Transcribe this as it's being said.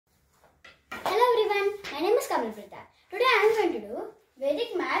Saravana. Today I am going to do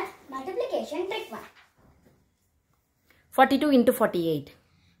Vedic Maths multiplication trick 1. 42 into 48.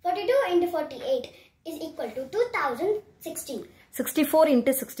 42 into 48 is equal to 2016. 64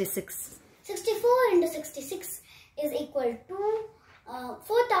 into 66. 64 into 66 is equal to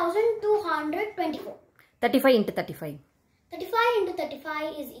 4224. 35 into 35. 35 into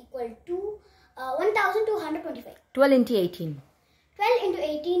 35 is equal to 1225. 12 into 18. 12 into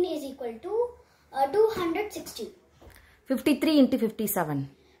 18 is equal to 260. 53 into 57.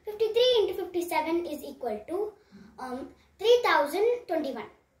 53 into 57 is equal to 3021.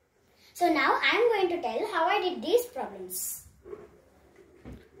 So now I am going to tell how I did these problems.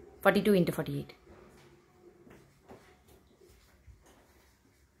 42 into 48.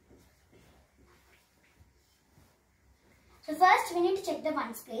 So first we need to check the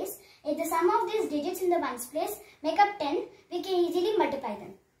ones place. If the sum of these digits in the ones place make up 10, we can easily multiply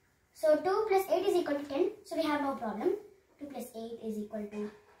them. So 2 plus 8 is equal to 10, so we have no problem. 2 plus 8 is equal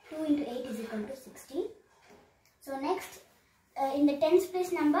to 2 into 8 is equal to 60. So next, in the tens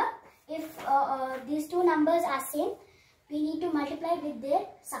place number, if these two numbers are same, we need to multiply with their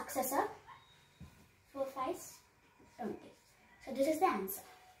successor. 4 5s 20. So this is the answer.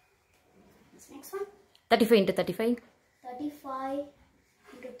 This next one. 35 into 35. 35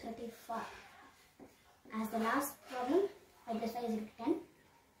 into 35. As the last problem, 5 plus 5 is equal to 10.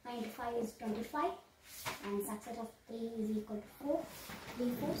 5 into 5 is 25. And success of 3 is equal to 4. 3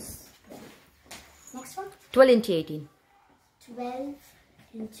 4s 12. Next one. 12 into 18. 12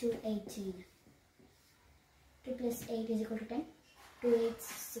 into 18. 2 plus 8 is equal to 10. 2 8s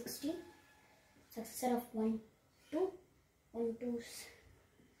 60. Successor of 1 2. 1 2s.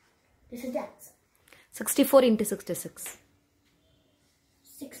 This is the answer. 64 into 66.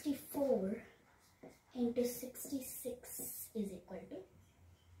 64 into 66 is equal to,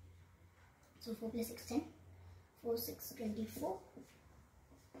 so 4 plus 6 10, 4 6 24,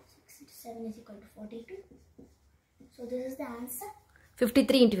 67 is equal to 42. So this is the answer.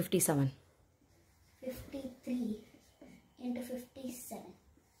 53 into 57. 53 into 57.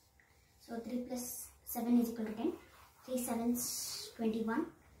 So 3 plus 7 is equal to 10. 3 7s 21.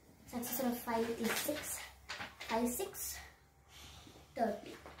 Successor of 5 is 6. 5 6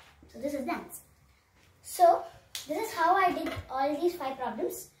 30. So this is the answer. So this is how I did all these 5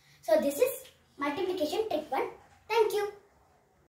 problems. So this is multiplication trick 1. Thank you.